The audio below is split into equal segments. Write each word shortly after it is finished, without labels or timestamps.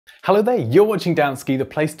Hello there, you're watching Dansky, the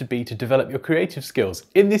place to be to develop your creative skills.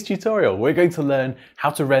 In this tutorial, we're going to learn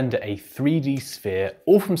how to render a 3D sphere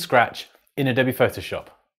all from scratch in Adobe Photoshop.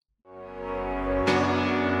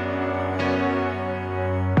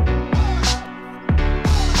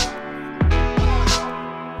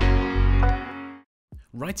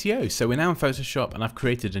 Rightio, so we're now in Photoshop and I've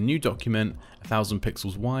created a new document 1000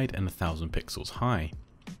 pixels wide and 1000 pixels high.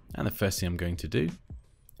 And the first thing I'm going to do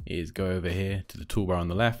is go over here to the toolbar on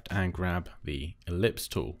the left and grab the ellipse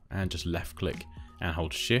tool and just left click and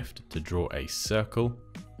hold shift to draw a circle.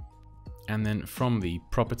 And then from the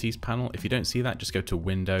properties panel, if you don't see that, just go to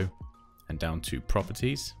window and down to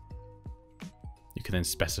properties. You can then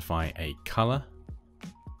specify a color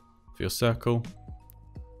for your circle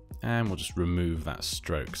and we'll just remove that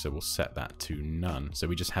stroke. So we'll set that to none. So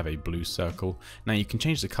we just have a blue circle. Now you can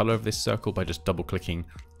change the color of this circle by just double clicking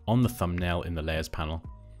on the thumbnail in the layers panel.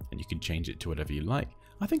 And you can change it to whatever you like.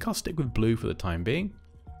 I think I'll stick with blue for the time being.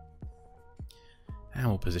 And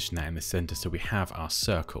we'll position that in the center so we have our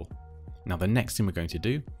circle. Now the next thing we're going to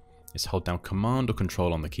do is hold down Command or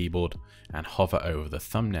Control on the keyboard and hover over the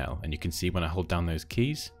thumbnail. And you can see when I hold down those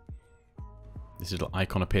keys, this little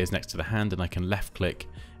icon appears next to the hand and I can left click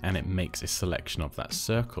and it makes a selection of that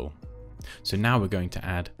circle. So now we're going to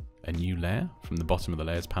add a new layer from the bottom of the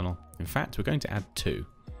layers panel. In fact, we're going to add two.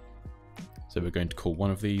 So we're going to call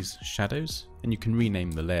one of these shadows, and you can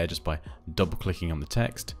rename the layer just by double clicking on the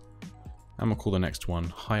text. And we'll call the next one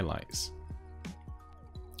highlights.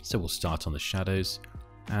 So we'll start on the shadows,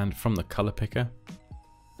 and from the color picker,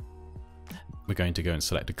 we're going to go and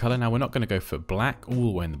select a color. Now we're not going to go for black all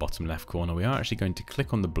the way in the bottom left corner. We are actually going to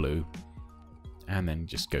click on the blue and then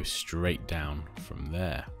just go straight down from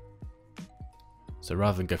there. So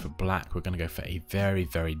rather than go for black, we're going to go for a very,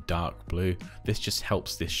 very dark blue. This just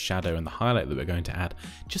helps this shadow and the highlight that we're going to add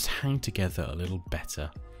just hang together a little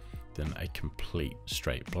better than a complete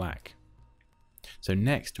straight black. So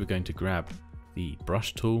next we're going to grab the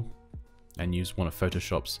brush tool and use one of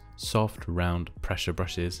Photoshop's soft, round pressure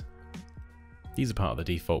brushes. These are part of the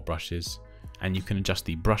default brushes, and you can adjust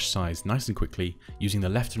the brush size nice and quickly using the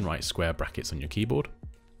left and right square brackets on your keyboard.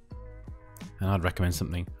 And I'd recommend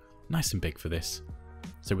something nice and big for this.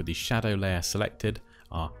 So with the shadow layer selected,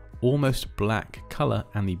 our almost black color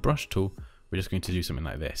and the brush tool, we're just going to do something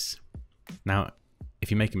like this. Now,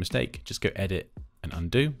 if you make a mistake, just go edit and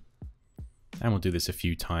undo. And we'll do this a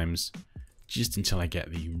few times, just until I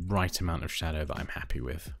get the right amount of shadow that I'm happy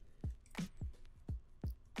with.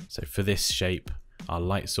 So for this shape, our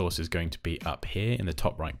light source is going to be up here in the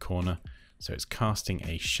top right corner. So it's casting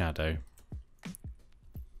a shadow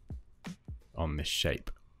on this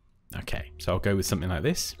shape. Okay, so I'll go with something like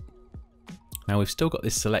this. Now we've still got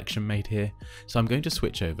this selection made here, so I'm going to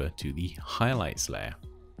switch over to the highlights layer.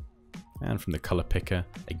 And from the color picker,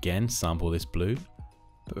 again, sample this blue,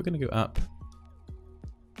 but we're going to go up.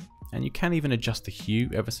 And you can even adjust the hue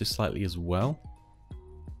ever so slightly as well.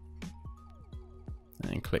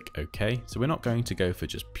 And click OK. So we're not going to go for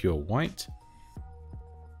just pure white.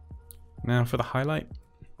 Now for the highlight,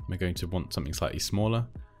 we're going to want something slightly smaller,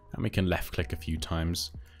 and we can left click a few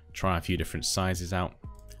times. Try a few different sizes out,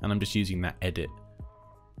 and I'm just using that edit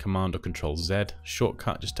Command or Control Z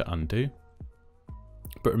shortcut just to undo.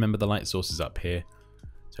 But remember, the light source is up here,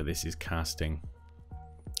 so this is casting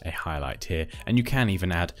a highlight here, and you can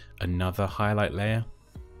even add another highlight layer.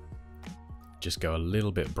 Just go a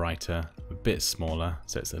little bit brighter, a bit smaller,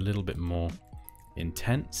 so it's a little bit more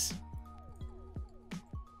intense.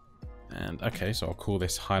 And okay, so I'll call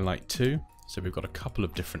this highlight 2. So we've got a couple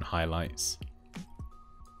of different highlights.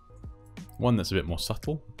 One that's a bit more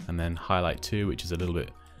subtle, and then highlight 2, which is a little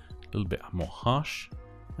bit more harsh.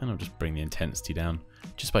 And I'll just bring the intensity down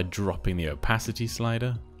just by dropping the opacity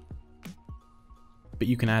slider. But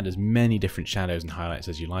you can add as many different shadows and highlights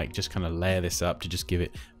as you like, just kind of layer this up to just give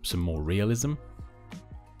it some more realism.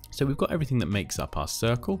 So we've got everything that makes up our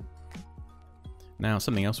circle. Now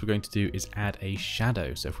something else we're going to do is add a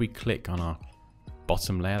shadow. So if we click on our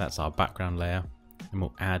bottom layer, that's our background layer, and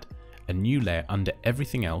we'll add a new layer under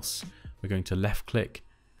everything else. We're going to left click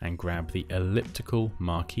and grab the elliptical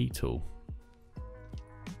marquee tool.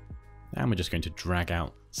 And we're just going to drag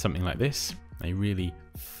out something like this, a really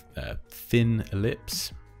thin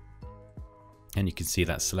ellipse. And you can see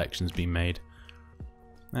that selection's been made.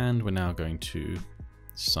 And we're now going to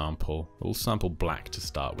we'll sample black to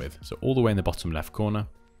start with. So all the way in the bottom left corner.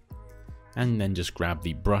 And then just grab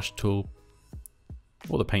the brush tool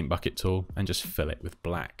or the paint bucket tool and just fill it with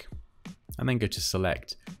black. And then go to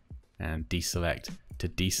select and deselect to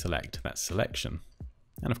deselect that selection.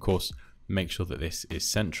 And of course, make sure that this is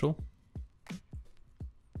central.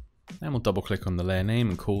 And we'll double click on the layer name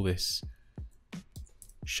and call this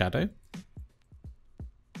shadow.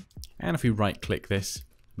 And if we right click this,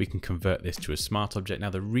 we can convert this to a smart object. Now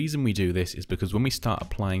the reason we do this is because when we start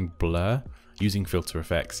applying blur using filter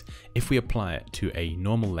effects, if we apply it to a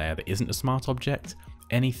normal layer that isn't a smart object,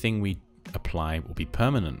 anything we apply will be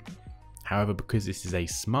permanent. However, because this is a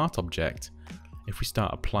smart object, if we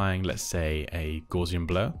start applying, let's say, a Gaussian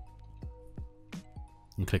blur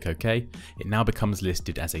and click OK, it now becomes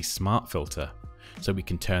listed as a smart filter. So we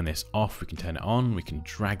can turn this off, we can turn it on, we can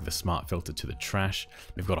drag the smart filter to the trash.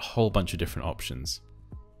 We've got a whole bunch of different options.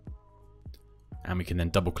 And we can then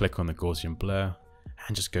double click on the Gaussian blur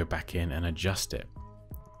and just go back in and adjust it.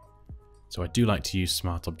 So I do like to use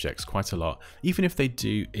smart objects quite a lot. Even if they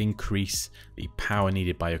do increase the power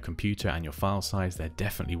needed by your computer and your file size, they're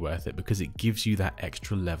definitely worth it because it gives you that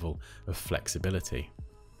extra level of flexibility.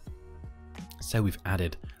 So we've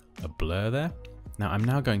added a blur there. Now I'm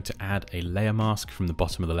now going to add a layer mask from the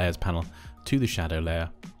bottom of the layers panel to the shadow layer,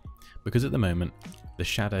 because at the moment the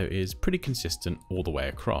shadow is pretty consistent all the way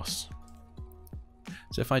across.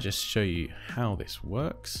 So if I just show you how this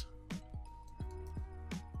works.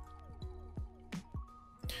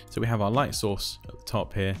 So we have our light source at the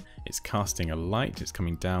top here. It's casting a light, it's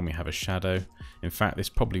coming down, we have a shadow. In fact, this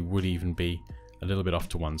probably would even be a little bit off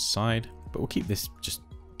to one side, but we'll keep this just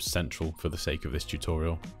central for the sake of this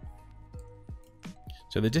tutorial.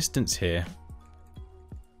 So the distance here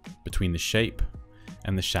between the shape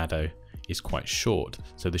and the shadow is quite short.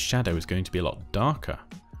 So the shadow is going to be a lot darker.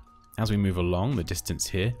 As we move along, the distance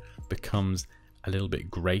here becomes a little bit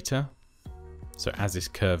greater. So as this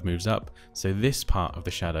curve moves up, so this part of the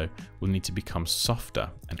shadow will need to become softer.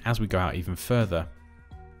 And as we go out even further,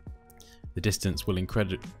 the distance will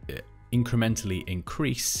incrementally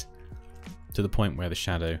increase to the point where the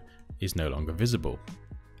shadow is no longer visible.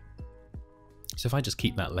 So if I just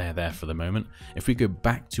keep that layer there for the moment, if we go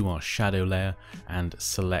back to our shadow layer and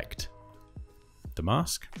select the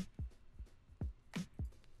mask,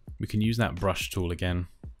 we can use that brush tool again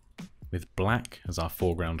with black as our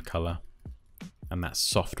foreground color and that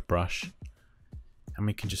soft brush, and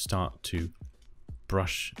we can just start to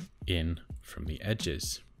brush in from the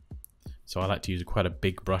edges. So I like to use quite a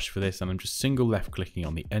big brush for this, and I'm just single left clicking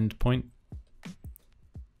on the end point.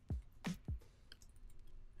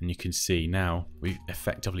 And you can see now we've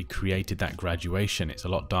effectively created that graduation. It's a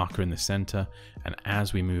lot darker in the center, and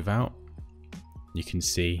as we move out, you can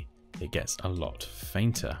see it gets a lot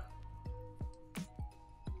fainter.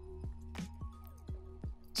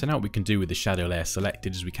 So now what we can do with the shadow layer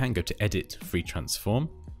selected is we can go to Edit, Free Transform,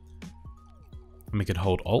 and we can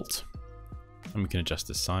hold Alt, and we can adjust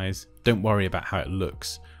the size. Don't worry about how it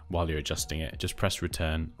looks while you're adjusting it. Just press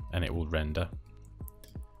Return and it will render.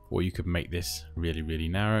 Or you could make this really, really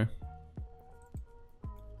narrow.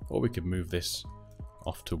 Or we could move this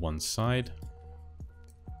off to one side.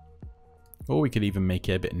 Or we could even make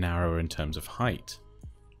it a bit narrower in terms of height.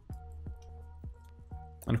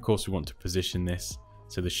 And of course we want to position this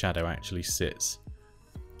so the shadow actually sits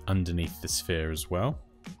underneath the sphere as well.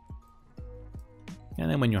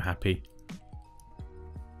 And then when you're happy,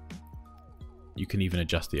 you can even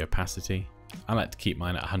adjust the opacity. I like to keep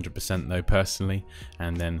mine at 100% though personally,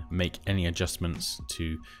 and then make any adjustments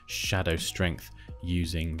to shadow strength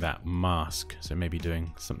using that mask. So maybe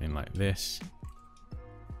doing something like this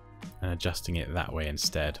and adjusting it that way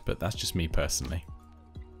instead, but that's just me personally.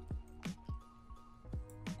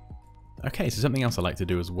 Okay, so something else I like to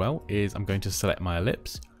do as well is I'm going to select my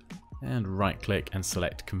ellipse and right click and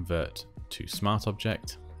select Convert to Smart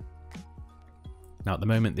Object. Now at the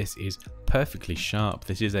moment this is perfectly sharp.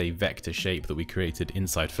 This is a vector shape that we created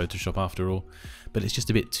inside Photoshop after all, but it's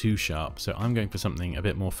just a bit too sharp. So I'm going for something a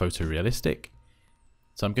bit more photorealistic.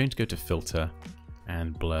 So I'm going to go to Filter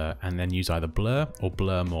and Blur, and then use either Blur or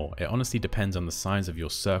Blur More. It honestly depends on the size of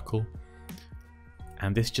your circle.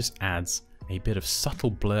 And this just adds a bit of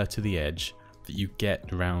subtle blur to the edge that you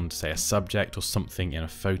get around, say, a subject or something in a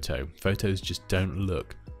photo. Photos just don't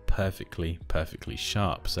look perfectly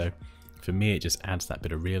sharp. So for me, it just adds that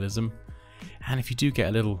bit of realism. And if you do get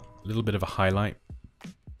a little bit of a highlight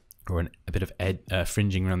or a bit of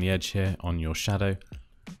fringing around the edge here on your shadow,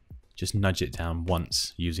 just nudge it down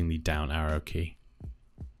once using the down arrow key.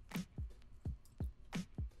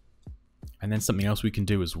 And then something else we can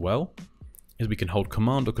do as well is we can hold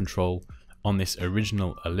Command or Control on this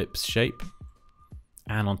original ellipse shape,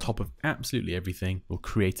 and on top of absolutely everything, we'll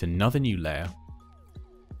create another new layer.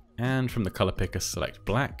 And from the color picker, select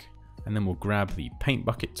black, and then we'll grab the paint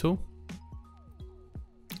bucket tool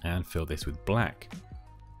and fill this with black,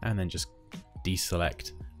 and then just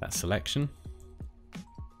deselect that selection.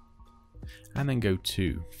 and then go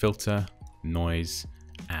to Filter, Noise,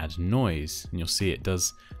 Add Noise, and you'll see it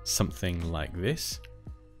does something like this.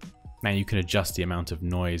 Now you can adjust the amount of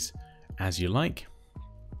noise as you like.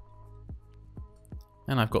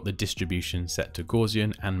 And I've got the distribution set to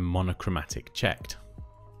Gaussian and monochromatic checked.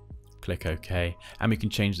 Click OK, and we can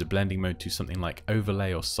change the blending mode to something like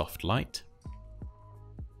overlay or soft light.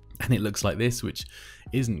 And it looks like this, which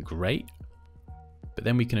isn't great, but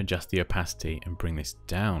then we can adjust the opacity and bring this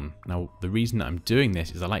down. Now, the reason that I'm doing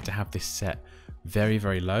this is I like to have this set very,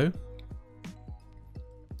 very low.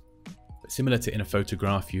 But similar to in a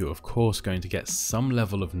photograph, you're of course going to get some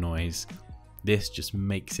level of noise. This just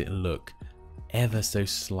makes it look ever so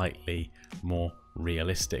slightly more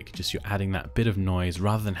realistic. Just you're adding that bit of noise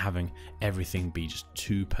rather than having everything be just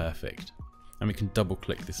too perfect. And we can double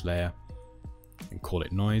click this layer and call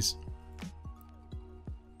it noise.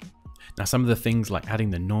 Now some of the things like adding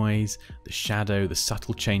the noise, the shadow, the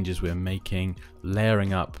subtle changes we're making,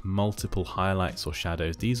 layering up multiple highlights or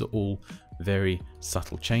shadows, these are all very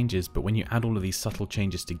subtle changes, but when you add all of these subtle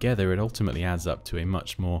changes together, it ultimately adds up to a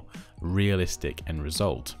much more realistic end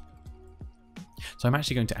result. So I'm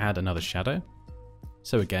actually going to add another shadow.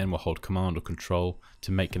 So again, we'll hold Command or Control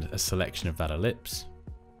to make a selection of that ellipse.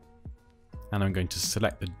 And I'm going to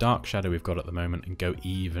select the dark shadow we've got at the moment and go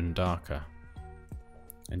even darker.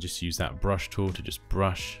 And just use that brush tool to just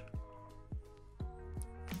brush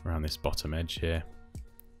around this bottom edge here.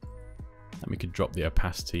 And we could drop the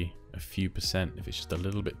opacity a few percent if it's just a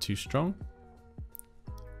little bit too strong.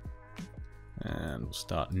 And we'll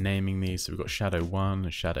start naming these. So we've got shadow 1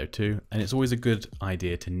 and shadow 2. And it's always a good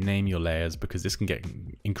idea to name your layers because this can get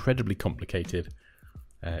incredibly complicated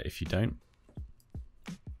if you don't.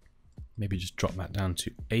 Maybe just drop that down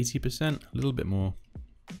to 80%, a little bit more.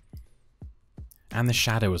 And the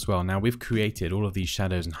shadow as well. Now we've created all of these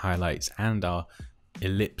shadows and highlights and our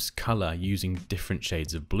ellipse color using different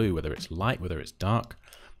shades of blue, whether it's light, whether it's dark.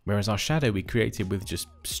 Whereas our shadow we created with just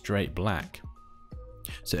straight black.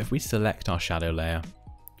 So if we select our shadow layer,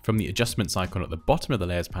 from the adjustments icon at the bottom of the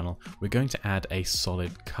layers panel, we're going to add a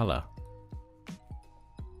solid color.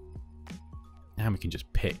 And we can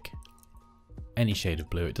just pick any shade of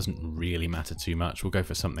blue. It doesn't really matter too much. We'll go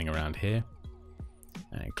for something around here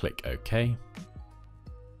and click OK.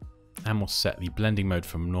 And we'll set the blending mode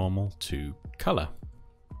from normal to color.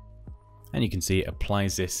 And you can see it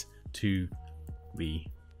applies this to the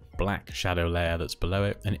black shadow layer that's below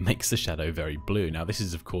it, and it makes the shadow very blue. Now this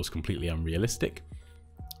is of course completely unrealistic,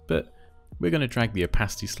 but we're going to drag the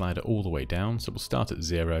opacity slider all the way down. So we'll start at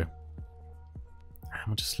 0 and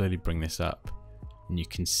we'll just slowly bring this up, and you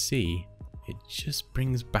can see it just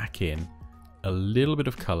brings back in a little bit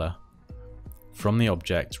of color from the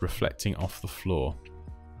object reflecting off the floor.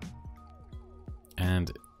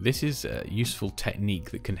 And this is a useful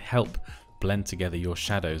technique that can help blend together your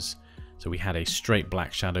shadows. So we had a straight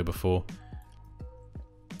black shadow before,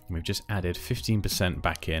 and we've just added 15%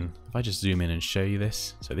 back in. If I just zoom in and show you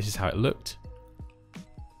this, so this is how it looked.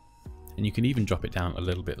 And you can even drop it down a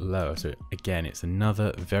little bit lower. So again, it's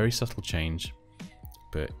another very subtle change,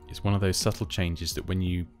 but it's one of those subtle changes that when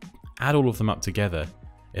you add all of them up together,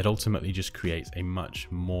 it ultimately just creates a much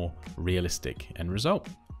more realistic end result.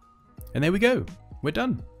 And there we go, we're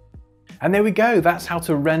done. And there we go, that's how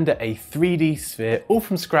to render a 3D sphere all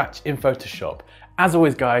from scratch in Photoshop. As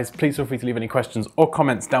always guys, please feel free to leave any questions or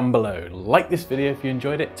comments down below. Like this video if you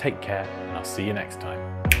enjoyed it, take care, and I'll see you next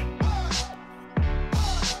time.